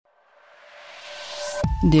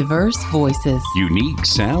Diverse voices. Unique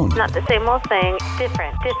sound. Not the same old thing.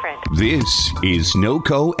 Different. This is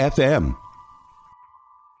NoCo FM.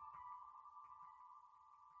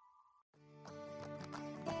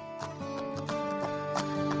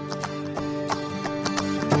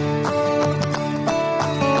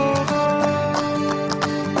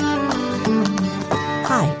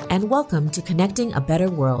 Hi, and welcome to Connecting a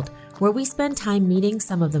Better World, where we spend time meeting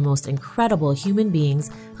some of the most incredible human beings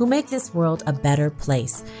who make this world a better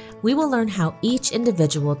place. We will learn how each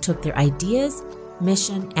individual took their ideas,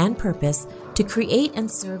 mission, and purpose to create and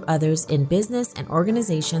serve others in business and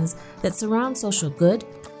organizations that surround social good,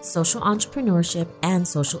 social entrepreneurship, and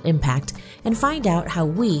social impact, and find out how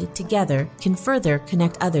we, together, can further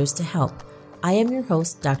connect others to help. I am your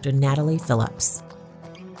host, Dr. Natalie Phillips.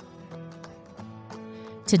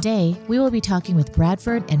 Today, we will be talking with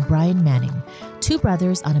Bradford and Brian Manning, two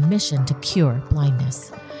brothers on a mission to cure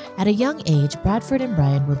blindness. At a young age, Bradford and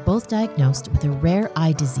Brian were both diagnosed with a rare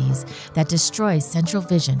eye disease that destroys central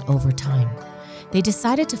vision over time. They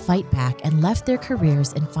decided to fight back and left their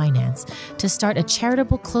careers in finance to start a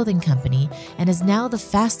charitable clothing company, and is now the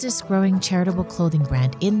fastest growing charitable clothing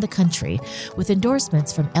brand in the country, with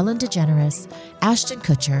endorsements from Ellen DeGeneres, Ashton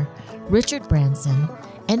Kutcher, Richard Branson,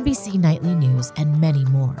 NBC Nightly News, and many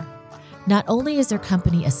more. Not only is their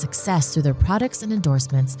company a success through their products and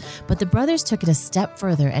endorsements, but the brothers took it a step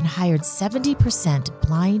further and hired 70%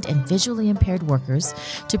 blind and visually impaired workers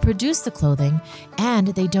to produce the clothing, and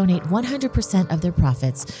they donate 100% of their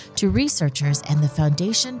profits to researchers and the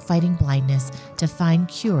Foundation Fighting Blindness to find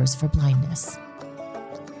cures for blindness.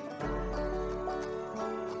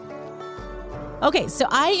 Okay, so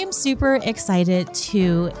I am super excited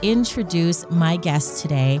to introduce my guest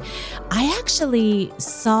today. I actually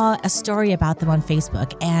saw a story about them on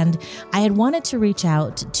Facebook, and I had wanted to reach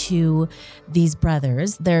out to these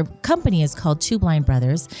brothers. Their company is called Two Blind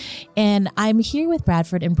Brothers, and I'm here with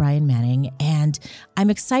Bradford and Brian Manning, and I'm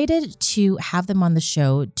excited to have them on the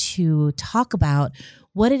show to talk about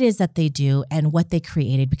what it is that they do and what they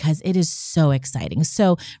created, because it is so exciting.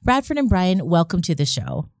 So Bradford and Brian, welcome to the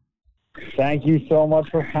show. Thank you so much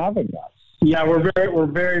for having us. Yeah, we're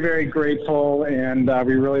very, very grateful, and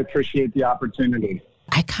we really appreciate the opportunity.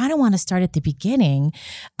 I kind of want to start at the beginning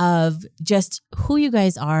of just who you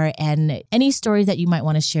guys are and any stories that you might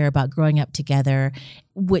want to share about growing up together,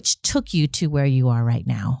 which took you to where you are right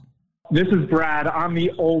now. This is Brad. I'm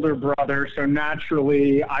the older brother, so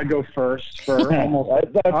naturally I go first for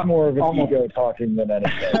almost. That's more of an ego talking than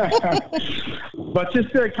anything. But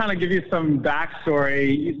just to kind of give you some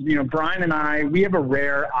backstory, Brian and I, we have a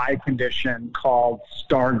rare eye condition called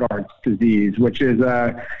Stargardt's disease, which is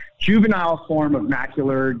a juvenile form of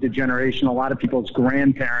macular degeneration. A lot of people's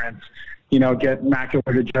grandparents, get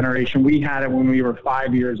macular degeneration. We had it when we were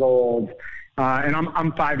 5 years old. And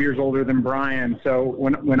I'm 5 years older than Brian. So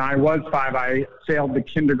when I was 5, I sailed the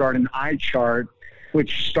kindergarten eye chart,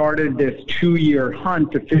 which started this 2-year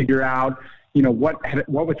hunt to figure out, what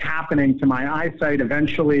was happening to my eyesight.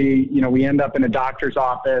 Eventually, we end up in a doctor's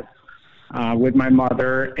office with my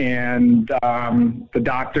mother, and the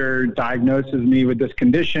doctor diagnoses me with this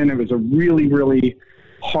condition. It was a really, really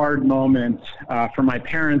hard moment for my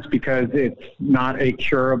parents, because it's not a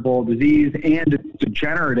curable disease and it's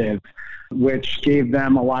degenerative, which gave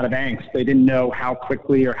them a lot of angst. They didn't know how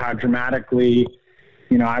quickly or how dramatically,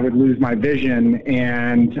 I would lose my vision.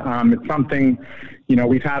 And it's something,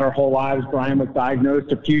 we've had our whole lives. Brian was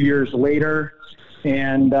diagnosed a few years later,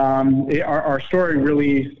 and our story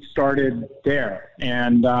really started there.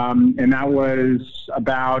 And that was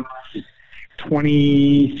about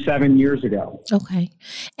 27 years ago. Okay.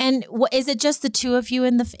 And is it just the two of you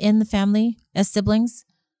in the family as siblings?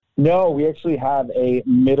 No, we actually have a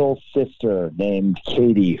middle sister named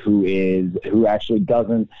Katie who actually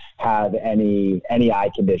doesn't have any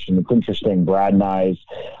eye condition. It's interesting. Brad and I's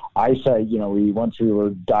eyesight, once we were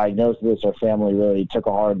diagnosed with this, our family really took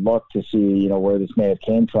a hard look to see, where this may have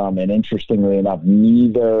came from. And interestingly enough,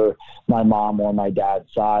 neither my mom or my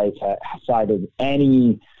dad's side cited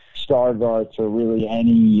any Stargardt's or really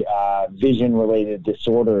any vision-related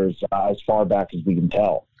disorders as far back as we can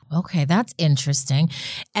tell. Okay, that's interesting.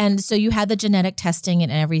 And so you had the genetic testing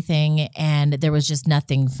and everything, and there was just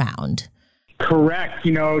nothing found. Correct.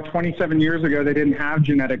 27 years ago, they didn't have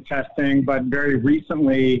genetic testing, but very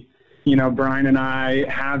recently, Brian and I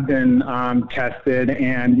have been tested,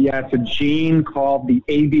 and it's a gene called the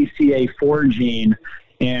ABCA4 gene.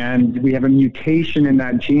 And we have a mutation in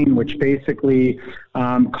that gene, which basically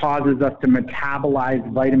causes us to metabolize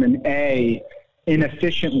vitamin A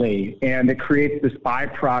inefficiently, and it creates this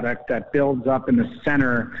byproduct that builds up in the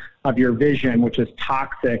center of your vision, which is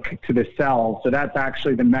toxic to the cells. So that's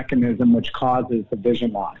actually the mechanism which causes the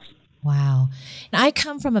vision loss. Wow. And I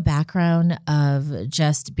come from a background of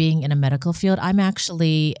just being in a medical field. I'm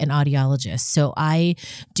actually an audiologist, so I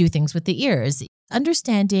do things with the ears.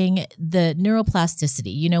 Understanding the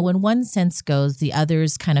neuroplasticity, when one sense goes, the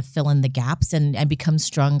others kind of fill in the gaps and become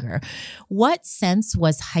stronger. What sense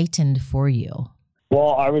was heightened for you?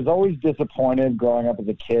 Well, I was always disappointed growing up as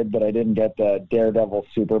a kid that I didn't get the Daredevil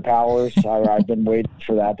superpowers. I've been waiting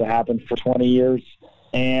for that to happen for 20 years.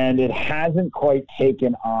 And it hasn't quite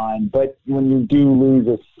taken on, but when you do lose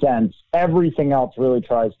a sense, everything else really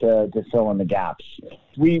tries to fill in the gaps.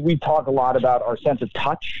 We talk a lot about our sense of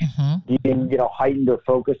touch being, heightened or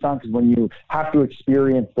focused on, because when you have to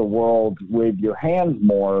experience the world with your hands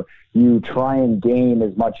more, you try and gain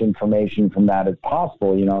as much information from that as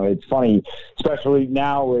possible. It's funny, especially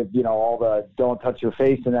now with, all the don't touch your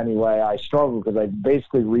face in any way. I struggle because I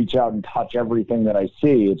basically reach out and touch everything that I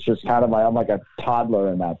see. It's just kind of I'm like a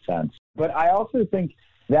toddler in that sense. But I also think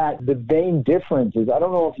that the main difference is, I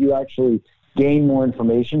don't know if you actually gain more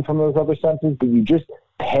information from those other senses, but you just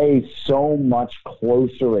pay so much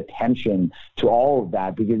closer attention to all of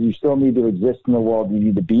that, because you still need to exist in the world. You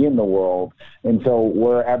need to be in the world. And so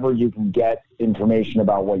wherever you can get information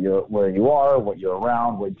about where you are, what you're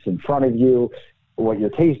around, what's in front of you, what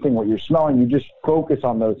you're tasting, what you're smelling, you just focus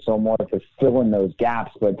on those so more to fill in those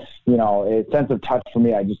gaps. But, a sense of touch for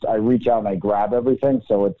me, I reach out and I grab everything.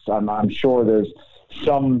 So I'm sure there's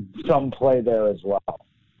some play there as well.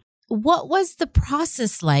 What was the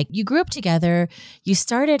process like? You grew up together. You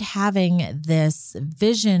started having this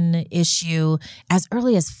vision issue as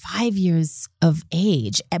early as 5 years of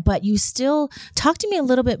age, but you still talk to me a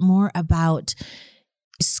little bit more about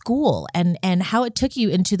school and how it took you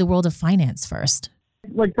into the world of finance first.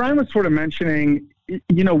 Like Brian was sort of mentioning,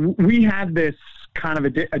 we had this kind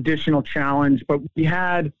of additional challenge, but we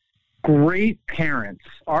had great parents.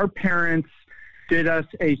 Our parents did us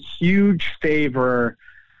a huge favor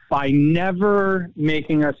by never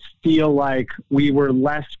making us feel like we were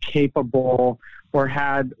less capable or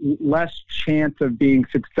had less chance of being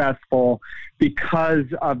successful because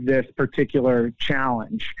of this particular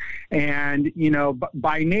challenge. And,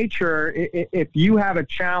 by nature, if you have a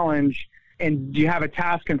challenge and you have a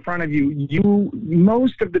task in front of you,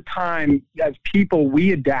 most of the time as people,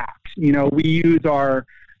 we adapt. We use our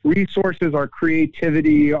resources, our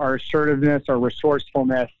creativity, our assertiveness, our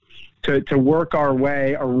resourcefulness to work our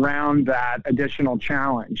way around that additional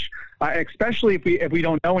challenge, especially if we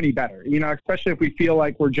don't know any better, especially if we feel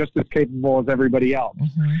like we're just as capable as everybody else.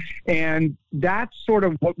 Mm-hmm. And that's sort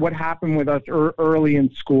of what happened with us early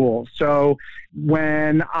in school. So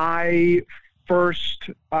when I first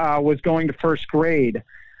was going to first grade,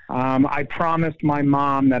 I promised my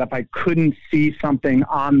mom that if I couldn't see something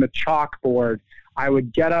on the chalkboard, I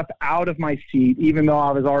would get up out of my seat, even though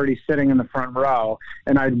I was already sitting in the front row,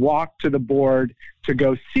 and I'd walk to the board to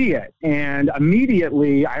go see it. And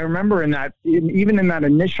immediately, I remember even in that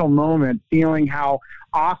initial moment, feeling how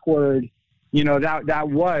awkward, that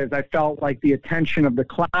was. I felt like the attention of the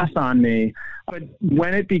class on me. But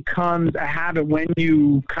when it becomes a habit, when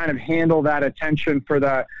you kind of handle that attention for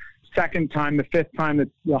the second time, the fifth time, the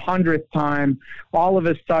 100th time, all of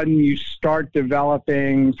a sudden you start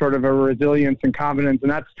developing sort of a resilience and confidence. And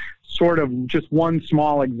that's sort of just one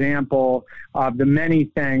small example of the many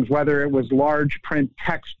things, whether it was large print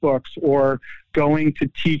textbooks or going to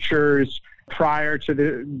teachers prior to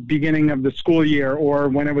the beginning of the school year, or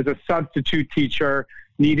when it was a substitute teacher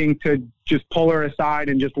needing to just pull her aside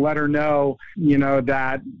and just let him or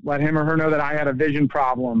her know that I had a vision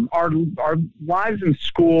problem. Our lives in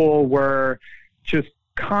school were just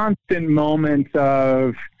constant moments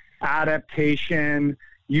of adaptation,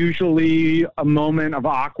 usually a moment of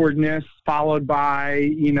awkwardness, followed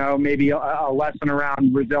by, maybe a lesson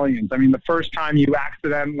around resilience. I mean, the first time you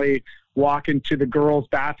accidentally walk into the girls'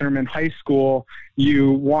 bathroom in high school,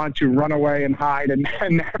 you want to run away and hide and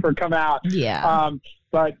never come out. Yeah.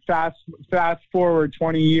 But fast forward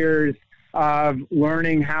 20 years of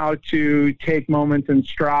learning how to take moments in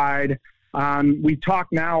stride. We talk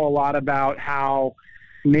now a lot about how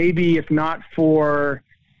maybe if not for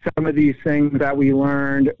some of these things that we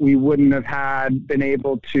learned, we wouldn't have been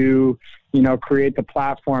able to, create the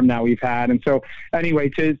platform that we've had. And so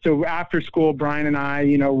anyway, so after school, Brian and I,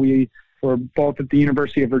 we were both at the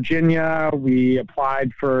University of Virginia. We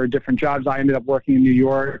applied for different jobs. I ended up working in New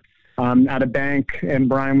York at a bank, and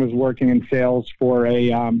Brian was working in sales for a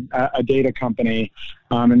data company.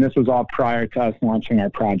 And this was all prior to us launching our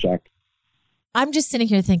project. I'm just sitting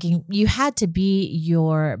here thinking you had to be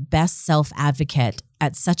your best self advocate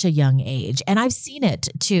at such a young age. And I've seen it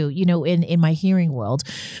too, in my hearing world,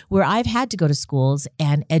 where I've had to go to schools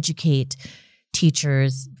and educate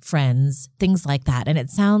teachers, friends, things like that. And it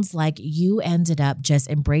sounds like you ended up just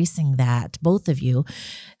embracing that, both of you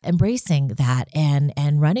embracing that and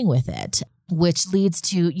running with it, which leads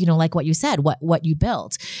to, like what you said, what you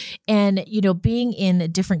built. And, being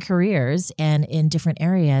in different careers and in different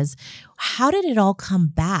areas, how did it all come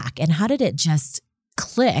back? And how did it just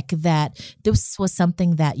click that this was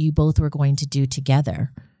something that you both were going to do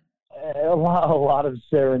together? A lot of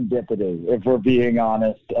serendipity, if we're being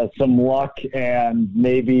honest. Some luck and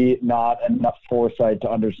maybe not enough foresight to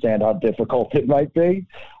understand how difficult it might be.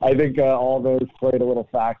 I think all those played a little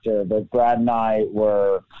factor. But Brad and I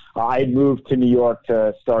I moved to New York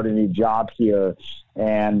to start a new job here.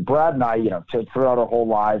 And Brad and I, throughout our whole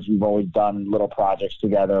lives, we've always done little projects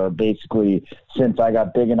together. Basically, since I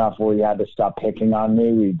got big enough where he had to stop picking on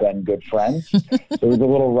me, we've been good friends. It was a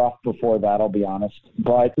little rough before that, I'll be honest.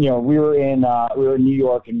 But, we were in New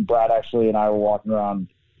York, and Brad actually and I were walking around,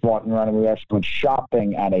 and we actually went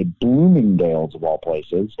shopping at a Bloomingdale's of all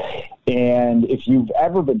places. And if you've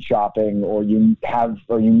ever been shopping or you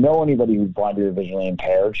know anybody who's blind or visually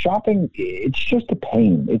impaired, shopping, it's just a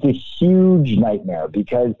pain. It's a huge nightmare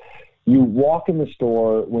because you walk in the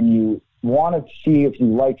store when you want to see if you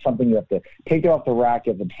like something, you have to take it off the rack,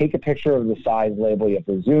 you have to take a picture of the size label, you have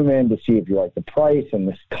to zoom in to see if you like the price and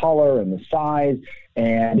the color and the size,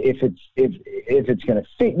 and if it's going to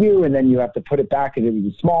fit you, and then you have to put it back because it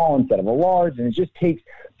was a small instead of a large, and it just takes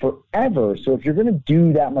forever. So if you're going to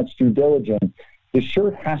do that much due diligence, the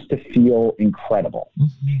shirt has to feel incredible.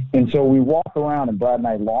 Mm-hmm. And so we walk around, and Brad and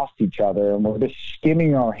I lost each other, and we're just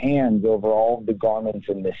skimming our hands over all of the garments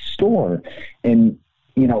in this store, and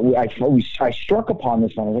I struck upon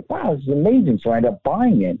this one. I was like, wow, this is amazing. So I ended up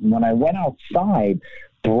buying it. And when I went outside,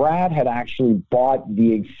 Brad had actually bought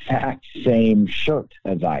the exact same shirt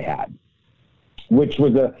as I had, which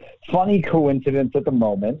was a funny coincidence at the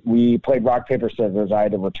moment. We played rock, paper, scissors. I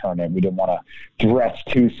had to return it. We didn't want to dress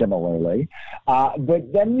too similarly.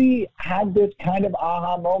 But then we had this kind of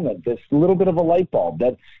aha moment, this little bit of a light bulb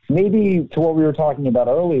that maybe to what we were talking about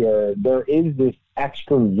earlier, there is this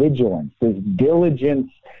extra vigilance, this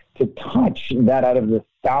diligence to touch that out of the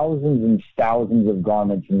thousands and thousands of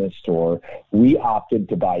garments in this store, we opted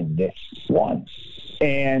to buy this one.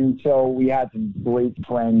 And so we had some great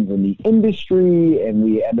friends in the industry, and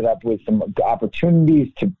we ended up with some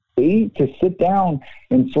opportunities to sit down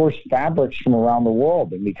and source fabrics from around the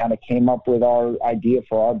world. And we kind of came up with our idea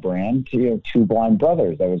for our brand, Two Blind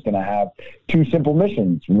Brothers. I was going to have two simple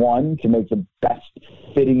missions. One, to make the best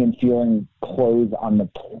fitting and feeling clothes on the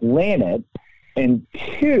planet. And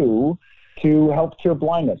two, to help cure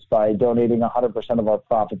blindness by donating 100% of our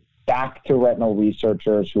profits back to retinal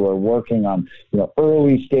researchers who are working on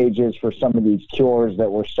early stages for some of these cures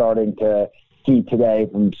that we're starting to see today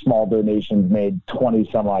from small donations made 20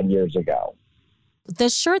 some odd years ago. The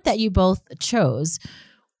shirt that you both chose,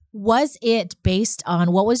 was it based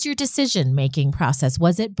on, what was your decision-making process?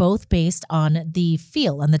 Was it both based on the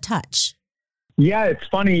feel and the touch? Yeah, it's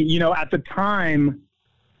funny. At the time,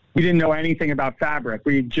 we didn't know anything about fabric.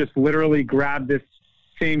 We just literally grabbed this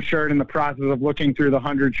same shirt in the process of looking through the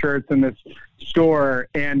 100 shirts in this store.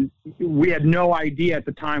 And we had no idea at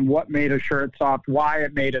the time what made a shirt soft, why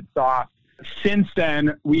it made it soft. Since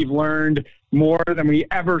then, we've learned more than we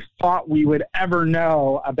ever thought we would ever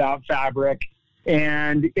know about fabric.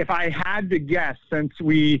 And if I had to guess, since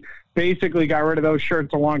we basically got rid of those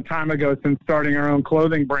shirts a long time ago since starting our own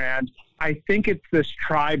clothing brand, I think it's this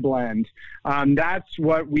tri-blend. That's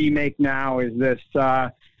what we make now, is this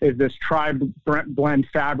tri-blend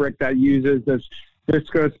fabric that uses this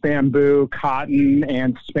viscose bamboo, cotton,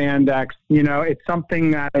 and spandex. It's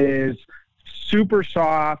something that is super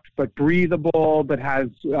soft but breathable, but has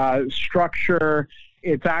structure.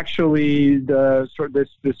 It's actually this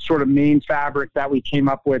sort of main fabric that we came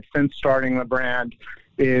up with since starting the brand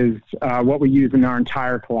is what we use in our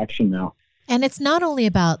entire collection now. And it's not only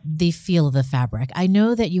about the feel of the fabric. I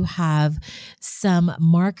know that you have some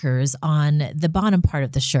markers on the bottom part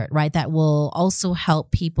of the shirt, right? That will also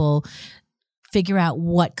help people figure out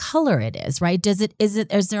what color it is, right?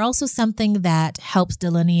 Is there also something that helps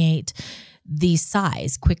delineate the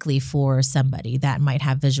size quickly for somebody that might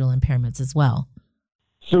have visual impairments as well?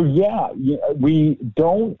 So we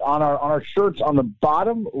don't, on our shirts, on the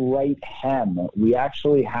bottom right hem, we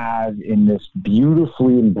actually have in this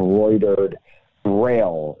beautifully embroidered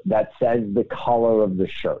braille that says the color of the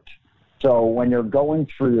shirt. So when you're going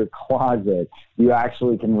through your closet, you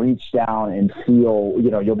actually can reach down and feel,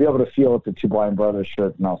 you'll be able to feel if the Two Blind Brothers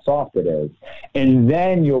shirt and how soft it is. And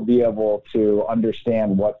then you'll be able to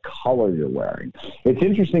understand what color you're wearing. It's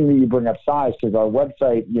interesting that you bring up size because our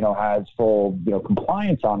website, has full,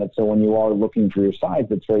 compliance on it. So when you are looking for your size,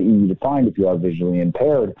 it's very easy to find if you are visually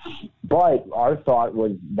impaired. But our thought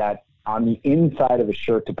was that on the inside of a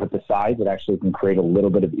shirt to put the size, it actually can create a little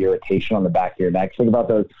bit of irritation on the back of your neck. Think about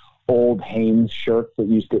those old Hanes shirts that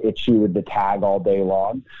used to itch you with the tag all day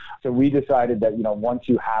long. So we decided that, once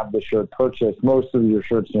you have the shirt purchased, most of your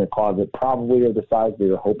shirts in your closet probably are the size that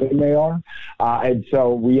you're hoping they are. And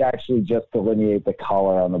so we actually just delineate the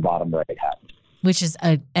color on the bottom right hand. Which is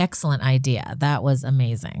an excellent idea. That was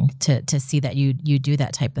amazing to see that you do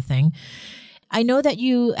that type of thing. I know that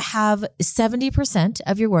you have 70%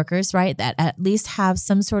 of your workers, right, that at least have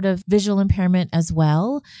some sort of visual impairment as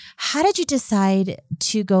well. How did you decide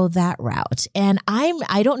to go that route? And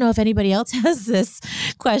I don't know if anybody else has this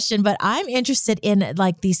question, but I'm interested in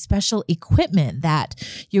like the special equipment that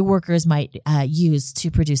your workers might use to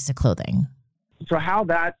produce the clothing. So how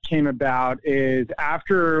that came about is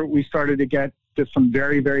after we started to get just some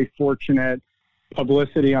very, very fortunate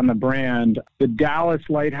publicity on the brand, the Dallas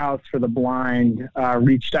Lighthouse for the Blind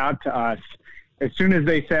reached out to us as soon as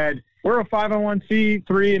they said, we're a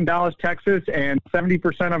 501c3 in Dallas, Texas, and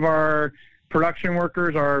 70% of our production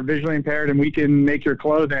workers are visually impaired and we can make your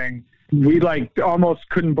clothing. We almost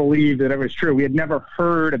couldn't believe that it was true. We had never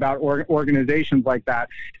heard about organizations like that.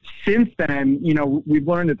 Since then, we've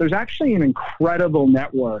learned that there's actually an incredible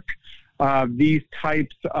network of these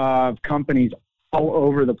types of companies all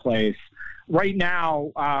over the place. Right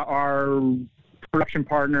now, our production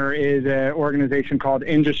partner is an organization called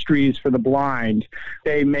Industries for the Blind.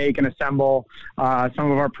 They make and assemble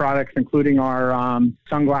some of our products, including our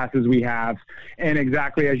sunglasses we have. And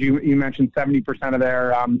exactly as you mentioned, 70% of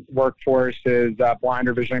their workforce is blind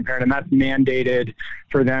or visually impaired, and that's mandated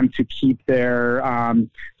for them to keep their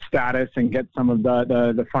status and get some of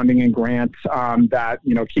the funding and grants that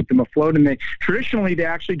keep them afloat. And traditionally they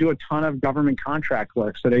actually do a ton of government contract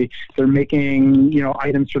work. So they're making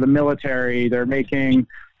items for the military. They're making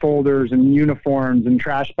folders and uniforms and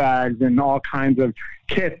trash bags and all kinds of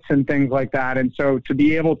kits and things like that. And so to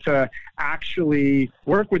be able to actually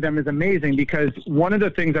work with them is amazing, because one of the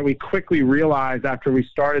things that we quickly realized after we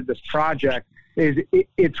started this project is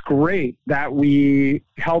it's great that we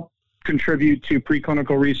help contribute to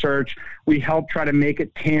preclinical research. We help try to make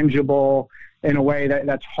it tangible in a way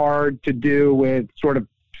that's hard to do with sort of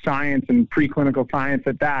science and preclinical science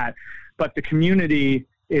at that. But the community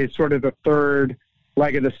is sort of the third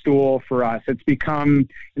leg of the stool for us. It's become,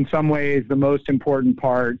 in some ways, the most important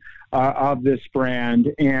part of this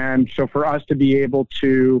brand. And so for us to be able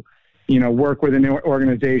to, work with an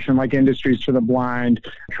organization like Industries for the Blind,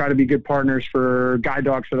 try to be good partners for Guide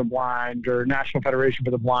Dogs for the Blind or National Federation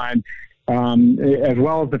for the Blind, as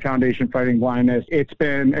well as the Foundation Fighting Blindness, it's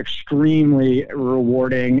been extremely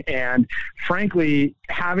rewarding. And frankly,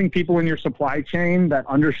 having people in your supply chain that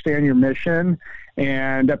understand your mission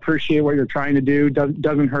and appreciate what you're trying to do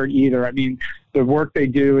doesn't hurt either. I mean, the work they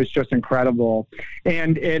do is just incredible.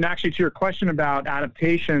 And actually, to your question about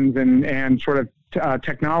adaptations and sort of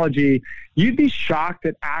technology, you'd be shocked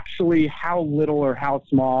at actually how little or how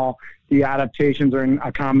small the adaptations or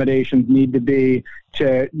accommodations need to be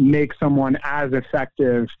to make someone as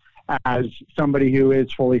effective as somebody who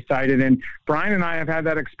is fully sighted. And Brian and I have had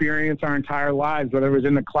that experience our entire lives, whether it was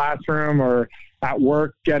in the classroom or at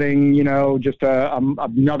work, getting, just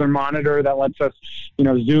another monitor that lets us,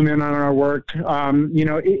 zoom in on our work.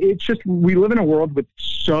 It's just, we live in a world with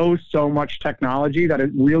so much technology that it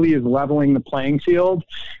really is leveling the playing field.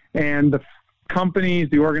 And the companies,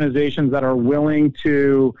 the organizations that are willing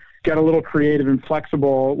to get a little creative and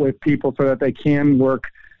flexible with people so that they can work,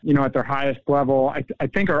 at their highest level, I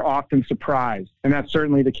think are often surprised. And that's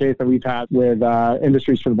certainly the case that we've had with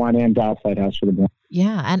Industries for the Blind and Dallas Lighthouse for the Blind.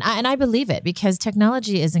 Yeah. And I believe it, because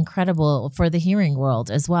technology is incredible for the hearing world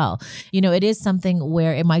as well. It is something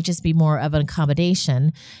where it might just be more of an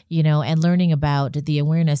accommodation, and learning about the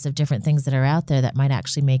awareness of different things that are out there that might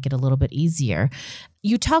actually make it a little bit easier.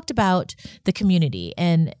 You talked about the community,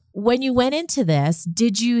 and when you went into this,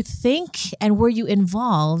 did you think and were you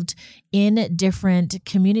involved in different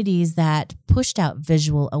communities that pushed out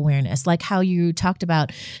visual awareness, like how you talked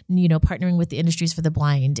about, partnering with the Industries for the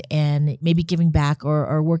Blind and maybe giving back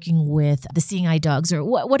or working with the Seeing Eye Dogs or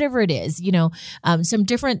whatever it is, some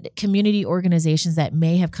different community organizations that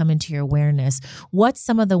may have come into your awareness. What's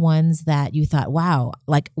some of the ones that you thought, wow,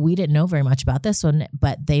 like we didn't know very much about this one,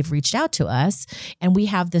 but they've reached out to us and we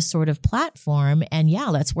have this sort of platform and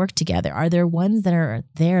let's work together. Are there ones that are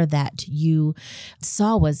there that you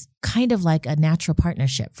saw was kind of like a natural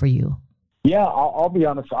partnership for you? Yeah, I'll be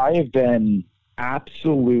honest. I have been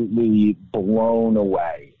absolutely blown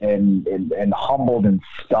away and humbled and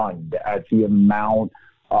stunned at the amount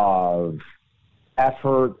of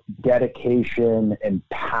effort, dedication, and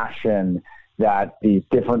passion that these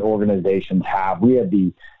different organizations have. We have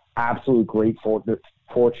the absolute great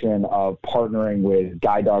fortune of partnering with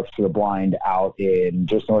Guide Dogs for the Blind out in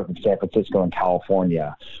just north of San Francisco in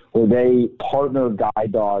California, where they partner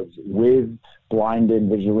guide dogs with blind and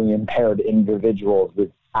visually impaired individuals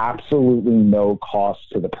with absolutely no cost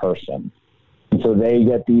to the person. And so they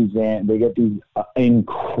get these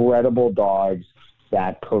incredible dogs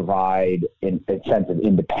that provide a sense of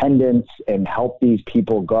independence and help these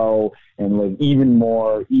people go and live even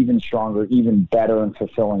more, even stronger, even better and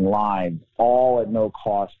fulfilling lives, all at no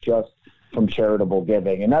cost, just from charitable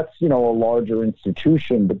giving. And that's, a larger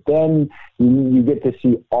institution, but then you get to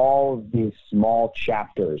see all of these small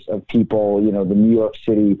chapters of people, the New York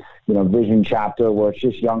City, vision chapter, where it's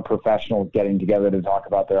just young professionals getting together to talk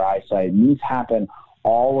about their eyesight. And these happen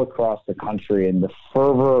all across the country, and the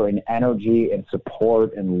fervor and energy and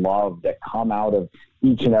support and love that come out of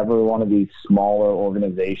each and every one of these smaller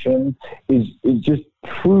organizations is just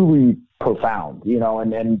truly profound,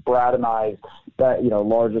 and Brad and I's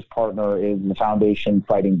largest partner is the Foundation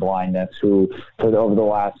Fighting Blindness, who over the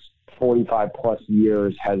last 45 plus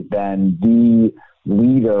years has been the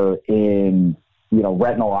leader in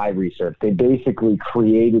retinal eye research. They basically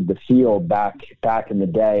created the field back in the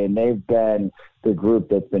day, and they've been the group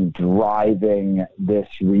that's been driving this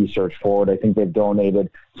research forward. I think they've donated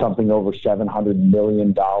something over $700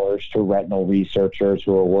 million to retinal researchers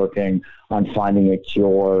who are working on finding a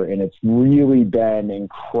cure, and it's really been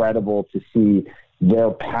incredible to see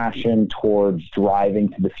their passion towards driving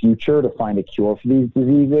to the future to find a cure for these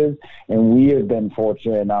diseases. And we have been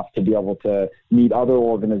fortunate enough to be able to meet other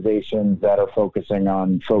organizations that are focusing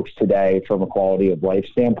on folks today from a quality of life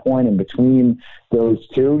standpoint. And between those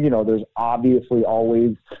two, there's obviously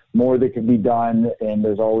always more that can be done, and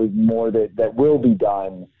there's always more that will be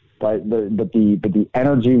done. But the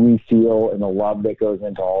energy we feel and the love that goes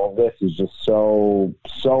into all of this is just so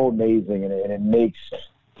amazing, and it makes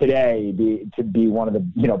today to be one of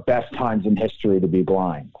the best times in history to be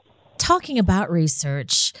blind. Talking about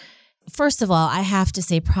research, first of all, I have to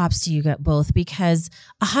say props to you both, because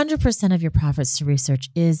 100% of your profits to research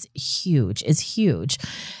is huge.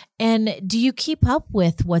 And do you keep up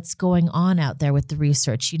with what's going on out there with the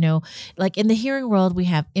research? Like in the hearing world, we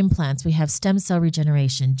have implants, we have stem cell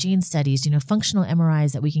regeneration, gene studies, functional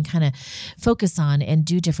MRIs that we can kind of focus on and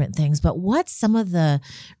do different things. But what's some of the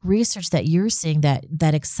research that you're seeing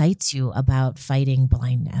that excites you about fighting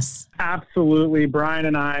blindness? Absolutely. Brian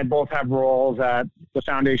and I both have roles at the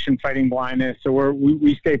Foundation Fighting Blindness, so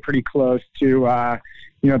we stay pretty close to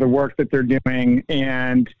the work that they're doing.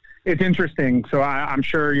 And it's interesting. So I'm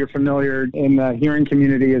sure you're familiar in the hearing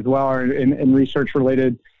community as well, or in research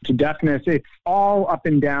related to deafness. It's all up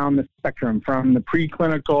and down the spectrum, from the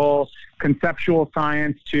preclinical conceptual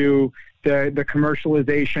science to the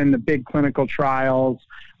commercialization, the big clinical trials.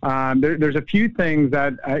 There's a few things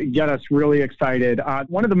that get us really excited.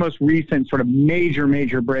 One of the most recent sort of major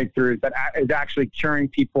breakthroughs that is actually curing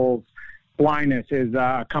people's blindness is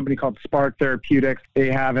a company called Spark Therapeutics. They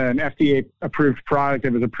have an FDA-approved product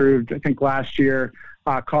that was approved, I think, last year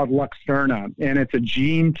called Luxturna, and it's a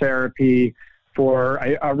gene therapy for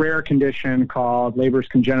a rare condition called Leber's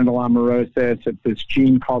congenital amaurosis. It's this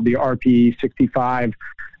gene called the RPE65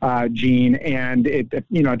 gene, and it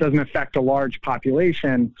doesn't affect a large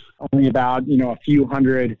population, only about a few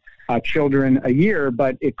hundred children a year,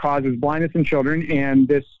 but it causes blindness in children, and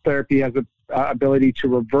this therapy has the ability to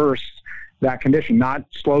reverse that condition, not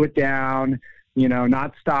slow it down,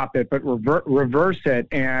 not stop it, but reverse it.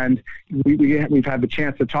 And we've had the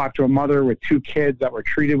chance to talk to a mother with 2 kids that were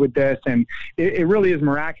treated with this, and it really is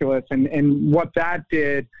miraculous. And what that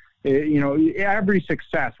did, every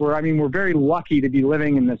success, we're very lucky to be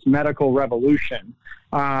living in this medical revolution.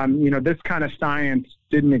 This kind of science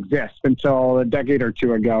didn't exist until a decade or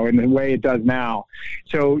two ago in the way it does now.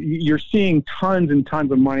 So you're seeing tons and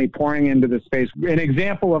tons of money pouring into this space. An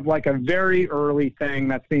example of like a very early thing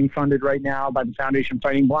that's being funded right now by the Foundation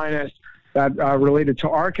Fighting Blindness that related to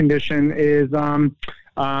our condition is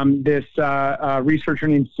this researcher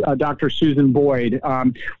named Dr. Susan Boyd.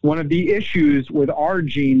 One of the issues with our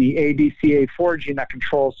gene, the ABCA4 gene that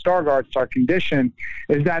controls Stargardt's, our condition,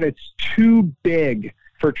 is that it's too big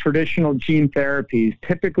for traditional gene therapies.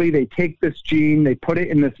 Typically, they take this gene, they put it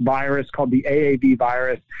in this virus called the AAV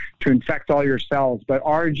virus to infect all your cells. But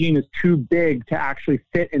our gene is too big to actually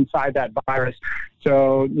fit inside that virus.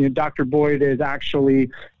 So Dr. Boyd is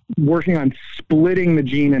actually working on splitting the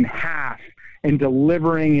gene in half and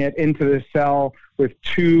delivering it into the cell with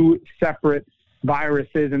two separate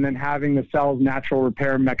viruses and then having the cell's natural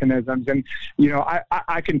repair mechanisms. And,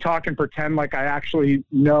 I can talk and pretend like I actually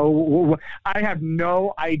know. I have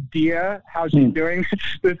no idea how she's doing.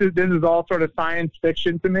 This is all sort of science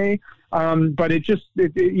fiction to me. But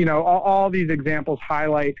all these examples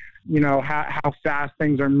highlight, how fast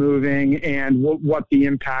things are moving and what the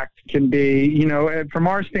impact can be. From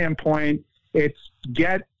our standpoint, it's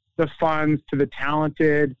get the funds to the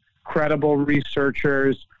talented, credible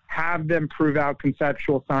researchers, have them prove out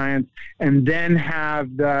conceptual science, and then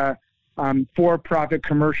have the for-profit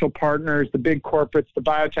commercial partners, the big corporates, the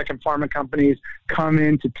biotech and pharma companies come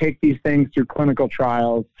in to take these things through clinical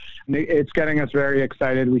trials. And it's getting us very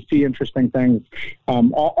excited. We see interesting things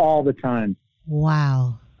all the time.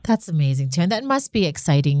 Wow. That's amazing, too. And that must be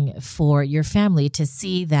exciting for your family to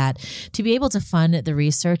see that, to be able to fund the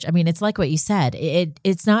research. I mean, it's like what you said.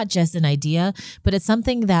 It's not just an idea, but it's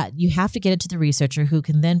something that you have to get it to the researcher who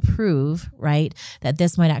can then prove, right, that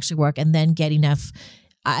this might actually work and then get enough.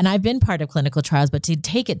 And I've been part of clinical trials, but to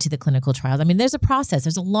take it to the clinical trials, I mean, there's a process.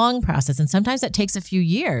 There's a long process. And sometimes that takes a few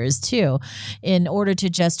years, too, in order to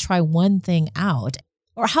just try one thing out.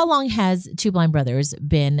 Or how long has Two Blind Brothers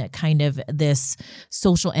been kind of this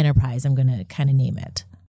social enterprise? I'm going to kind of name it.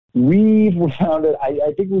 We founded,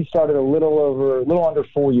 I think we started a little under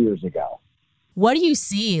 4 years ago. What do you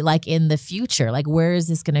see like in the future? Like, where is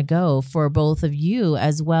this going to go for both of you,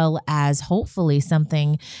 as well as hopefully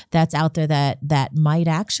something that's out there that might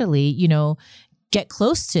actually, get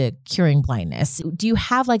close to curing blindness? Do you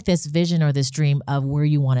have like this vision or this dream of where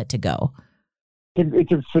you want it to go?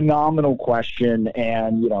 It's a phenomenal question,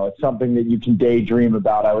 and it's something that you can daydream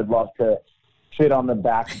about. I would love to sit on the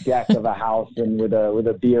back deck of a house and with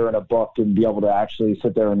a beer and a book and be able to actually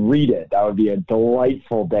sit there and read it. That would be a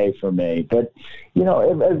delightful day for me. But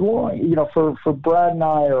as long for Brad and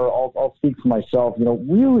I, or I'll speak for myself.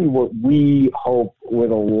 Really, what we hope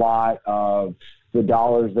with a lot of the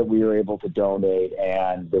dollars that we are able to donate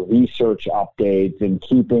and the research updates and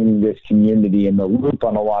keeping this community in the loop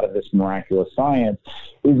on a lot of this miraculous science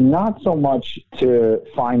is not so much to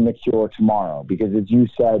find the cure tomorrow, because as you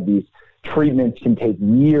said, these treatments can take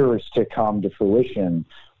years to come to fruition.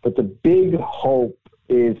 But the big hope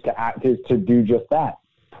is to do just that,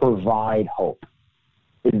 provide hope.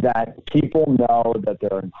 Is that people know that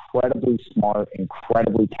they're incredibly smart,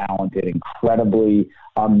 incredibly talented, incredibly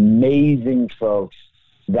amazing folks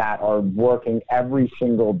that are working every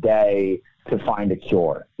single day to find a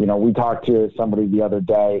cure. We talked to somebody the other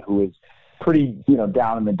day who is pretty,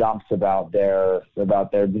 down in the dumps about their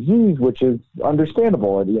disease, which is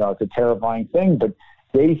understandable. It's a terrifying thing, but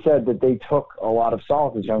they said that they took a lot of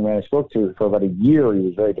solace. This young man I spoke to, for about a year, he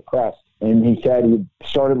was very depressed. And he said he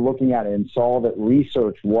started looking at it and saw that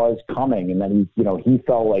research was coming, and that he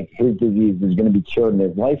felt like his disease was going to be cured in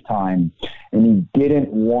his lifetime, and he didn't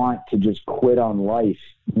want to just quit on life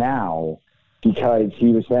now, because he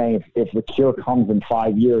was saying if the cure comes in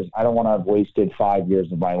 5 years, I don't want to have wasted 5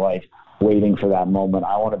 years of my life waiting for that moment.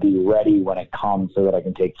 I want to be ready when it comes so that I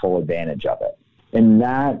can take full advantage of it. And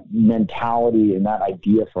that mentality and that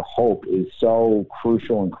idea for hope is so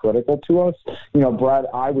crucial and critical to us. Brad,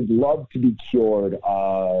 I would love to be cured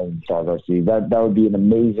of Stargardt disease. That would be an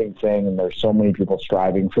amazing thing, and there's so many people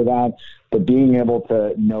striving for that. But being able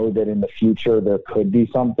to know that in the future there could be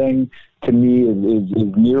something, to me,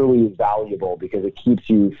 is nearly as valuable, because it keeps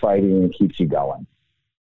you fighting and keeps you going.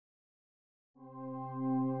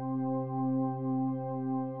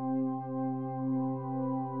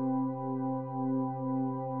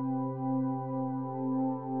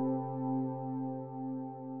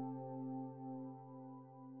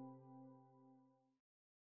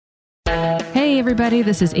 Hey, everybody,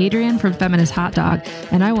 this is Adrienne from Feminist Hot Dog,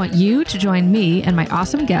 and I want you to join me and my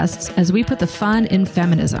awesome guests as we put the fun in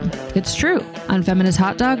feminism. It's true. On Feminist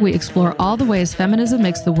Hot Dog, we explore all the ways feminism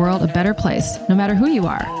makes the world a better place, no matter who you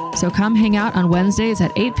are. So come hang out on Wednesdays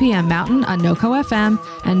at 8 p.m. Mountain on NoCo FM,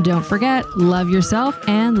 and don't forget, love yourself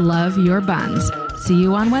and love your buns. See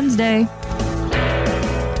you on Wednesday.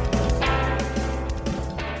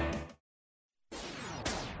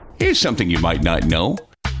 Here's something you might not know.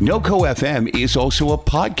 NoCo FM is also a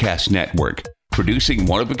podcast network, producing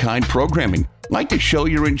one-of-a-kind programming, like the show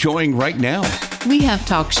you're enjoying right now. We have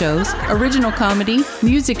talk shows, original comedy,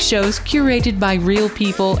 music shows curated by real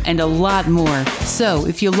people, and a lot more. So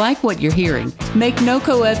if you like what you're hearing, make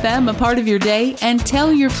NoCo FM a part of your day and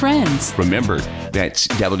tell your friends. Remember, that's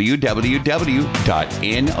www.noco.fm.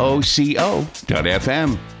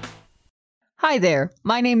 Hi there,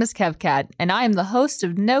 my name is KevCat, and I am the host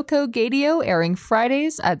of NoCo Gadio, airing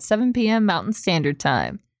Fridays at 7 p.m. Mountain Standard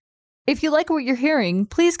Time. If you like what you're hearing,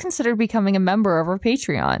 please consider becoming a member of our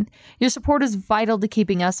Patreon. Your support is vital to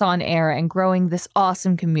keeping us on air and growing this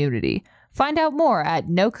awesome community. Find out more at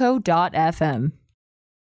noco.fm.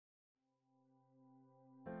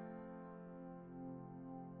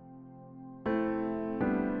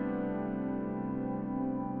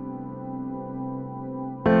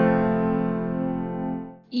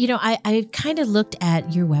 You know, I kind of looked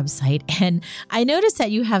at your website and I noticed that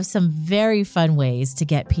you have some very fun ways to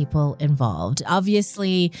get people involved.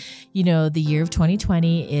 Obviously, you know, the year of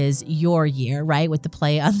 2020 is your year, right? With the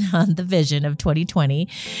play on the vision of 2020,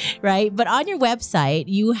 right? But on your website,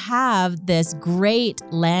 you have this great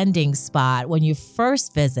landing spot when you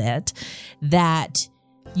first visit that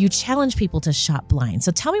you challenge people to shop blind.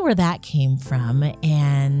 So tell me where that came from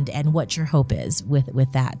and what your hope is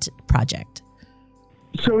with that project.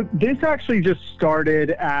 So this actually just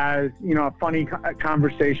started as, you know, a funny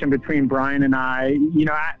conversation between Brian and I. You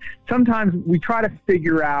know, sometimes we try to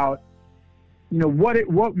figure out, you know, what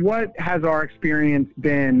has our experience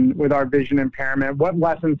been with our vision impairment? What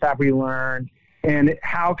lessons have we learned? And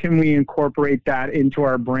how can we incorporate that into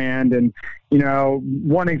our brand? And, you know,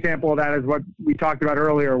 one example of that is what we talked about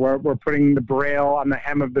earlier, where we're putting the Braille on the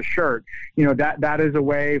hem of the shirt. You know, that is a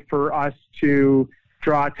way for us to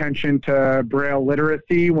draw attention to Braille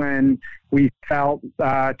literacy when we felt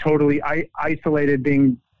totally isolated,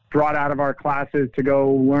 being brought out of our classes to go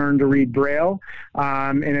learn to read Braille.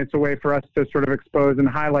 And it's a way for us to sort of expose and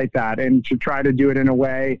highlight that, and to try to do it in a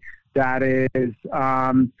way that is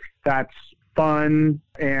that's fun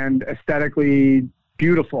and aesthetically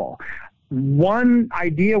beautiful. One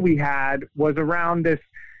idea we had was around this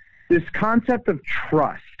concept of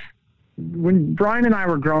trust. When Brian and I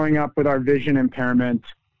were growing up with our vision impairment,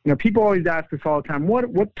 you know, people always ask us all the time,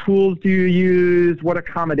 what tools do you use? What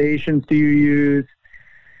accommodations do you use?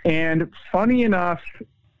 And funny enough,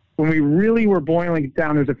 when we really were boiling it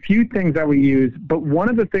down, there's a few things that we use, but one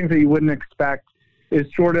of the things that you wouldn't expect is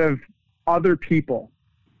sort of other people,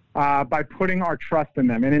 by putting our trust in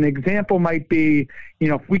them. And an example might be, you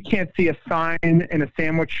know, if we can't see a sign in a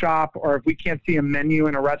sandwich shop, or if we can't see a menu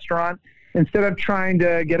in a restaurant, instead of trying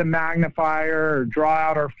to get a magnifier or draw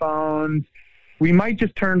out our phones, we might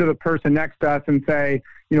just turn to the person next to us and say,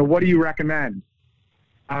 you know, what do you recommend?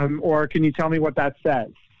 Or can you tell me what that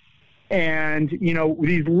says? And, you know,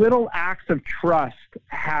 these little acts of trust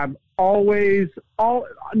have always,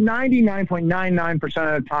 99.99%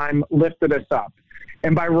 of the time, lifted us up.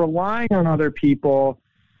 And by relying on other people,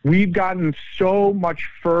 we've gotten so much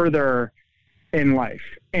further in life.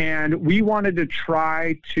 And we wanted to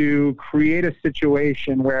try to create a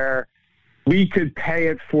situation where we could pay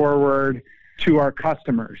it forward to our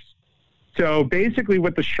customers. So basically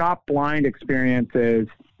what the Shop Blind experience is,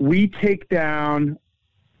 we take down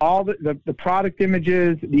all the product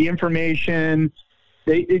images, the information.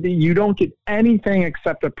 You don't get anything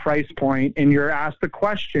except a price point, and you're asked the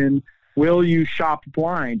question, will you shop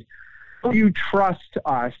blind? Will you trust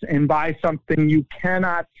us and buy something you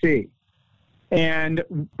cannot see? And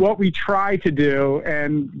what we try to do,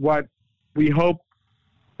 and what we hope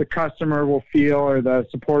the customer will feel or the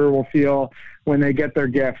supporter will feel when they get their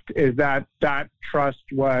gift, is that trust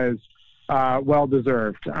was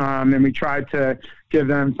well-deserved. And we tried to give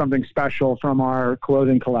them something special from our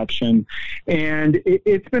clothing collection. And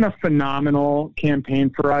it's been a phenomenal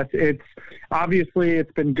campaign for us. It's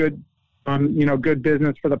been good, good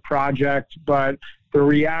business for the project, but the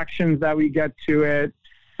reactions that we get to it,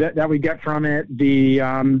 that we get from it, the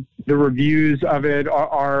reviews of it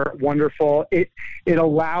are wonderful. It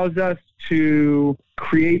allows us to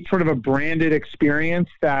create sort of a branded experience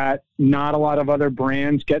that not a lot of other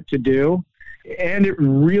brands get to do. And it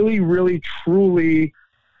really, really, truly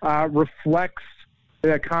reflects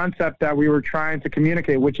the concept that we were trying to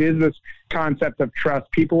communicate, which is this concept of trust.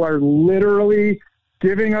 People are literally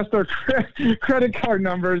giving us their credit card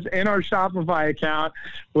numbers in our Shopify account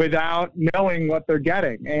without knowing what they're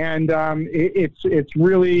getting. And it's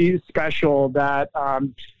really special that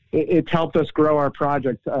it's helped us grow our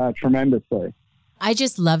project tremendously. I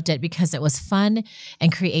just loved it because it was fun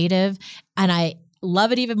and creative, and I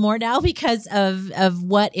love it even more now because of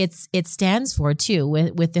what it stands for too,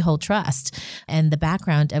 with the whole trust and the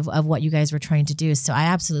background of what you guys were trying to do. So I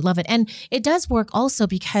absolutely love it. And it does work also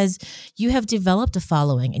because you have developed a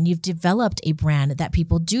following and you've developed a brand that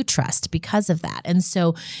people do trust because of that. And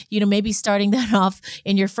so, maybe starting that off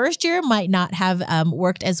in your first year might not have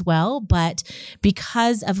worked as well, but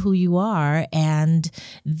because of who you are and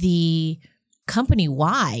the company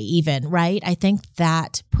why even, right? I think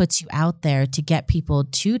that puts you out there to get people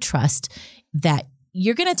to trust that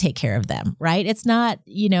you're going to take care of them, right? It's not,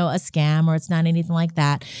 a scam or it's not anything like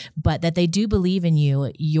that, but that they do believe in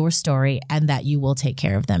you, your story, and that you will take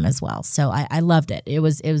care of them as well. So I loved it. It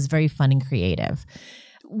was very fun and creative.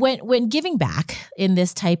 When giving back in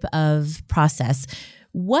this type of process,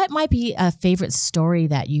 what might be a favorite story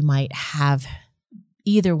that you might have,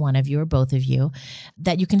 either one of you or both of you,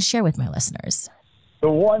 that you can share with my listeners? The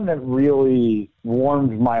one that really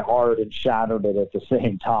warmed my heart and shattered it at the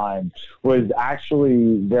same time was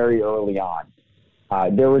actually very early on.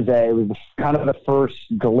 It was kind of the first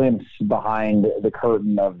glimpse behind the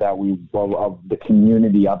curtain of the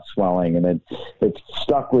community upswelling, and it's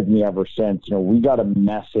stuck with me ever since. We got a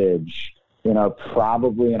message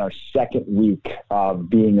probably in our second week of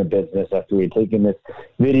being a business after we had taken this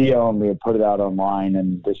video and we had put it out online,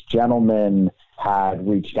 and this gentleman had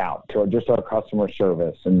reached out to our customer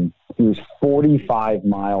service, and he was 45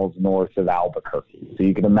 miles north of Albuquerque. So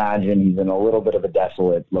you can imagine he's in a little bit of a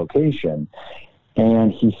desolate location.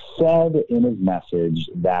 And he said in his message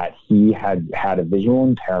that he had had a visual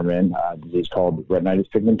impairment, disease called retinitis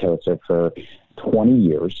pigmentosa, for 20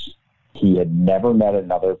 years. He had never met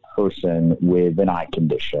another person with an eye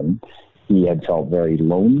condition. He had felt very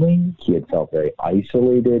lonely. He had felt very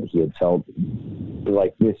isolated. He had felt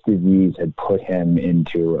like this disease had put him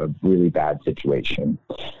into a really bad situation.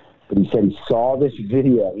 But he said he saw this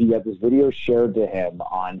video. He got this video shared to him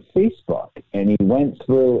on Facebook, and he went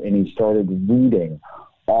through and he started reading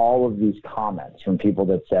all of these comments from people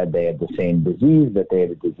that said they had the same disease, that they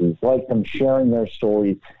had a disease like them, sharing their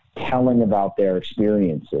stories, telling about their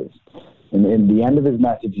experiences. And in the end of his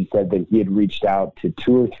message, he said that he had reached out to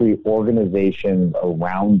 2 or 3 organizations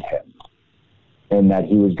around him, and that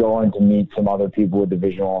he was going to meet some other people with the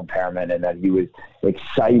visual impairment, and that he was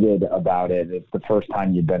excited about it. It's the first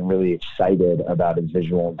time he'd been really excited about his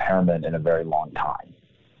visual impairment in a very long time.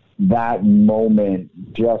 That moment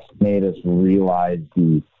just made us realize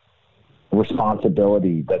the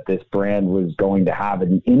responsibility that this brand was going to have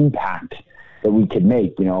and the impact that we could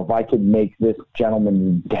make. If I could make this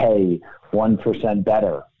gentleman's day 1%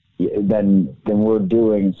 better, then we're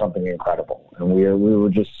doing something incredible. And we were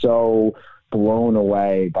just so blown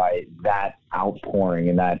away by that outpouring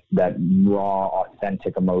and that raw,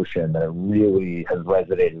 authentic emotion that it really has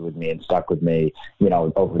resonated with me and stuck with me,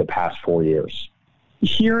 over the past 4 years.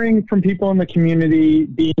 Hearing from people in the community,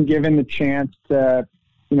 being given the chance to,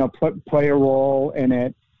 play a role in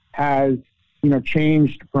it has,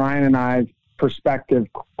 changed Brian and I's perspective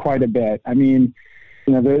quite a bit. I mean,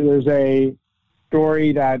 there's a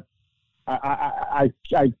story that I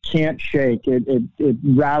can't shake. It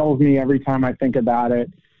rattles me every time I think about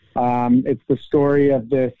it. It's the story of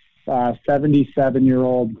this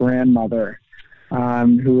 77-year-old grandmother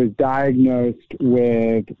who was diagnosed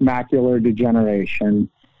with macular degeneration.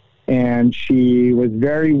 And she was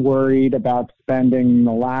very worried about spending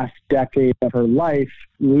the last decade of her life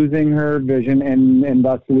losing her vision and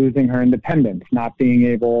thus losing her independence, not being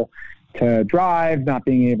able to drive, not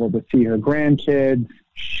being able to see her grandkids.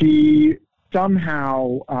 She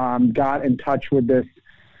somehow got in touch with this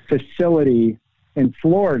facility in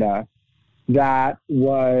Florida that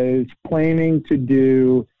was planning to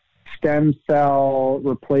do stem cell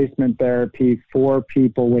replacement therapy for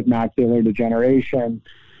people with macular degeneration.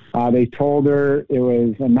 They told her it was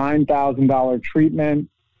a $9,000 treatment.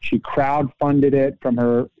 She crowdfunded it from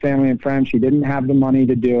her family and friends. She didn't have the money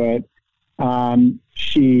to do it.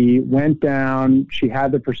 She went down, she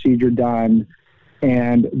had the procedure done,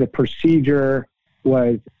 and the procedure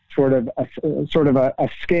was sort of a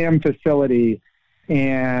scam facility,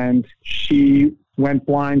 and she went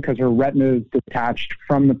blind because her retina is detached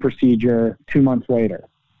from the procedure 2 months later.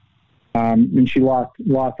 And she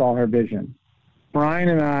lost all her vision. Brian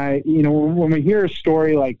and I, when we hear a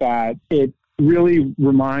story like that, it really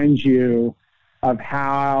reminds you of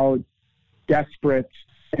how desperate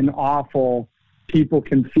and awful people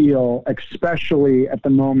can feel, especially at the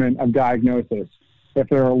moment of diagnosis. If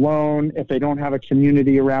they're alone, if they don't have a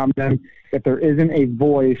community around them, if there isn't a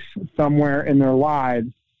voice somewhere in their lives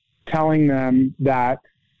telling them that,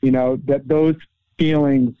 that those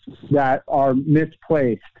feelings that are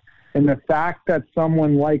misplaced, and the fact that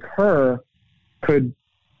someone like her could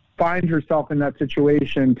find herself in that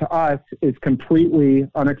situation, to us is completely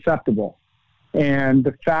unacceptable. And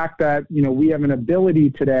the fact that, we have an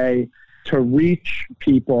ability today to reach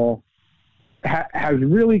people has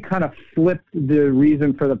really kind of flipped the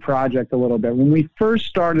reason for the project a little bit. When we first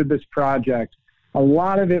started this project, a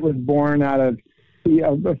lot of it was born out of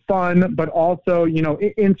fun, but also,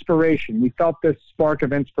 inspiration. We felt this spark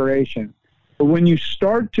of inspiration. But when you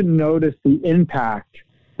start to notice the impact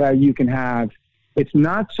that you can have, it's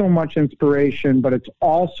not so much inspiration, but it's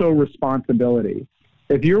also responsibility.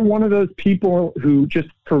 If you're one of those people who just,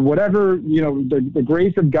 for whatever, the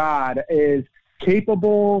grace of God, is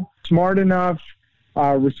capable, smart enough,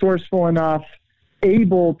 resourceful enough,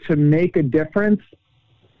 able to make a difference,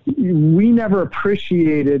 we never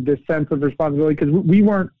appreciated this sense of responsibility because we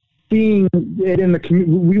weren't seeing it in the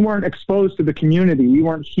community. We weren't exposed to the community. We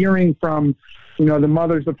weren't hearing from, the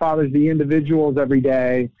mothers, the fathers, the individuals every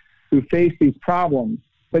day who face these problems.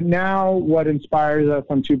 But now what inspires us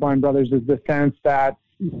on Two Blind Brothers is the sense that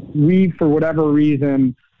we, for whatever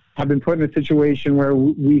reason, have been put in a situation where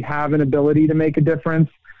we have an ability to make a difference.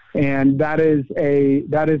 And that is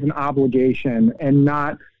an obligation and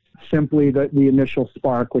not simply the initial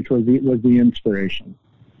spark, which was the inspiration.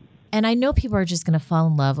 And I know people are just going to fall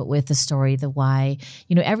in love with the story, the why,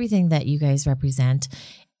 everything that you guys represent.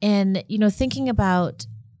 And, thinking about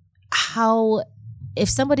how, if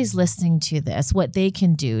somebody's listening to this, what they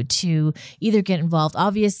can do to either get involved.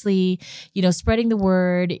 Obviously, spreading the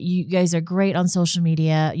word. You guys are great on social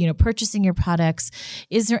media, purchasing your products.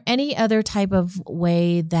 Is there any other type of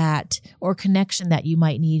way or connection that you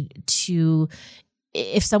might need to,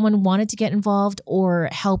 if someone wanted to get involved or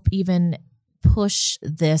help even push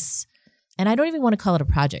this? And I don't even want to call it a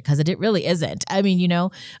project because it really isn't. I mean,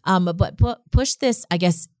 but push this, I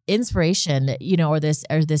guess, inspiration, or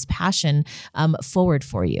this passion forward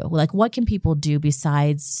for you. Like, what can people do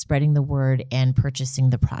besides spreading the word and purchasing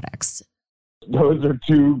the products? Those are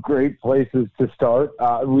two great places to start.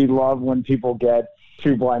 We love when people get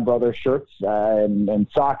Two Blind Brothers shirts and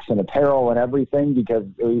socks and apparel and everything, because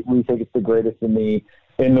we think it's the greatest in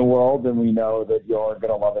the world, and we know that you're going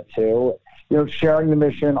to love it too. Sharing the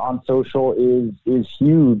mission on social is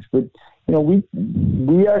huge, but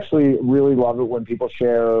we actually really love it when people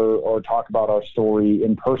share or talk about our story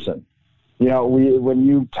in person. When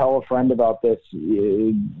you tell a friend about this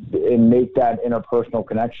and make that interpersonal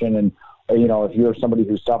connection, and if you're somebody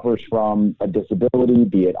who suffers from a disability,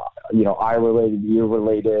 be it eye-related,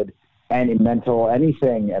 ear-related, any mental,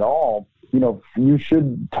 anything at all, you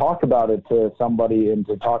should talk about it to somebody, and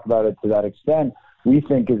to talk about it to that extent, we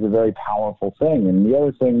think is a very powerful thing. And the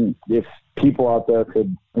other thing, if people out there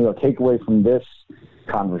could, take away from this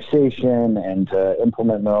conversation and to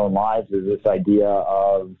implement in their own lives, is this idea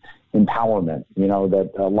of empowerment,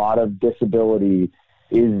 that a lot of disability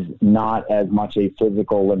is not as much a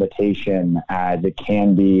physical limitation as it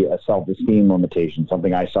can be a self-esteem limitation,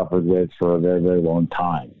 something I suffered with for a very, very long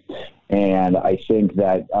time. And I think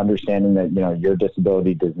that understanding that, your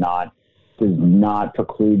disability does not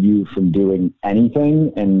preclude you from doing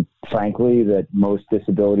anything. And frankly, that most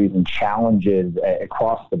disabilities and challenges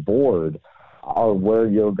across the board are where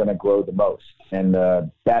you're going to grow the most. And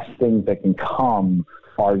the best things that can come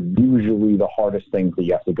are usually the hardest things that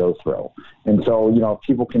you have to go through. And so, if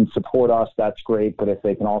people can support us, that's great. But if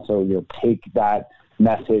they can also, take that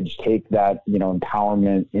message, take that,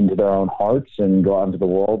 empowerment into their own hearts and go out into the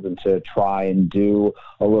world and to try and do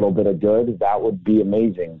a little bit of good, that would be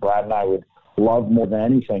amazing. Brad and I would love more than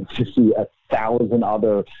anything to see 1,000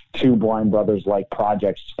 other Two Blind Brothers like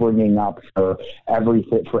projects springing up for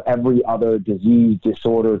every other disease,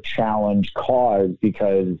 disorder, challenge, cause,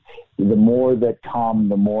 because the more that come,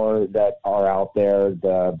 the more that are out there,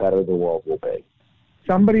 the better the world will be.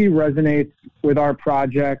 Somebody resonates with our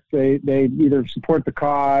project, they either support the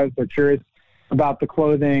cause, they're curious about the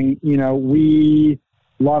clothing, we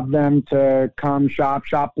love them to come shop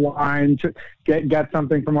blind, to get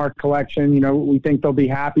something from our collection. We think they'll be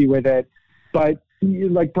happy with it. But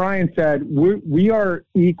like Brian said, we are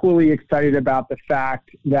equally excited about the fact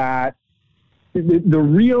that the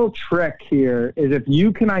real trick here is if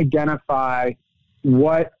you can identify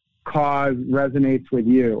what cause resonates with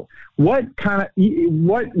you, what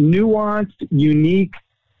nuanced, unique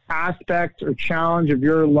aspect or challenge of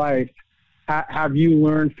your life have you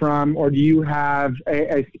learned from, or do you have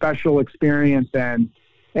a special experience in?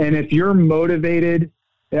 And if you're motivated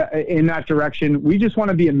in that direction, we just want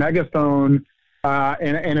to be a megaphone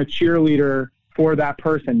and a cheerleader for that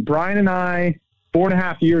person. Brian and I,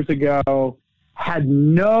 4.5 years ago, had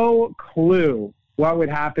no clue what would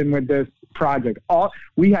happen with this project.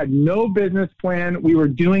 We had no business plan. We were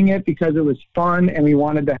doing it because it was fun and we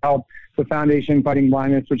wanted to help the Foundation Fighting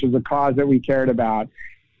Blindness, which is a cause that we cared about.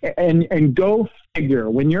 And go figure,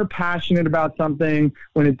 when you're passionate about something,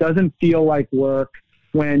 when it doesn't feel like work,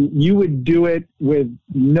 when you would do it with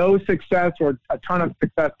no success or a ton of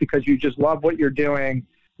success because you just love what you're doing,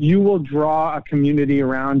 you will draw a community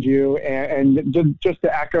around you. And just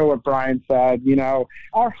to echo what Brian said,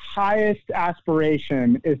 our highest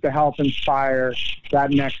aspiration is to help inspire that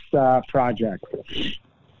next project.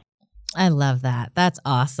 I love that. That's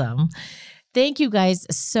awesome. Thank you guys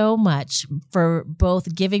so much for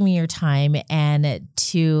both giving me your time and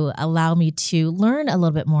to allow me to learn a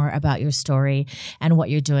little bit more about your story and what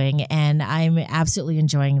you're doing. And I'm absolutely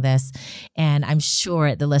enjoying this, and I'm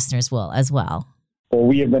sure the listeners will as well. Well,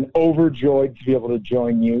 we have been overjoyed to be able to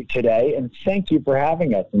join you today, and thank you for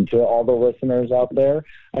having us. And to all the listeners out there,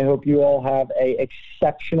 I hope you all have an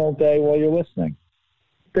exceptional day while you're listening.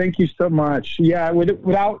 Thank you so much. Yeah,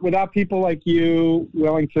 without people like you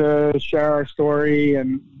willing to share our story,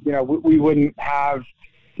 and we wouldn't have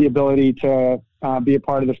the ability to be a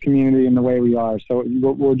part of this community in the way we are. So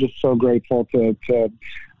we're just so grateful to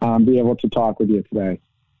be able to talk with you today.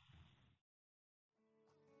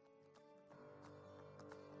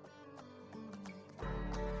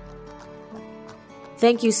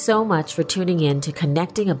 Thank you so much for tuning in to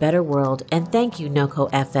Connecting a Better World, and thank you, NOCO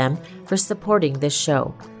FM, for supporting this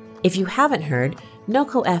show. If you haven't heard,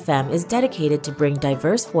 NOCO FM is dedicated to bring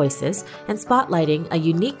diverse voices and spotlighting a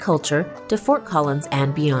unique culture to Fort Collins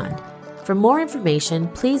and beyond. For more information,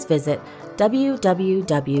 please visit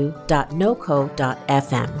www.noco.fm.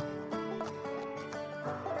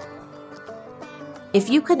 If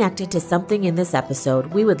you connected to something in this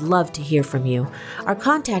episode, we would love to hear from you. Our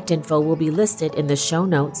contact info will be listed in the show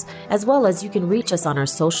notes, as well as you can reach us on our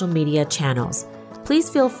social media channels. Please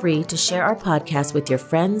feel free to share our podcast with your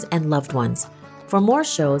friends and loved ones. For more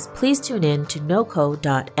shows, please tune in to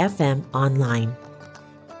noco.fm online.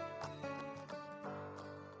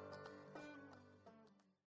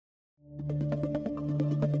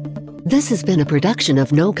 This has been a production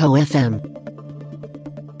of NOCO FM.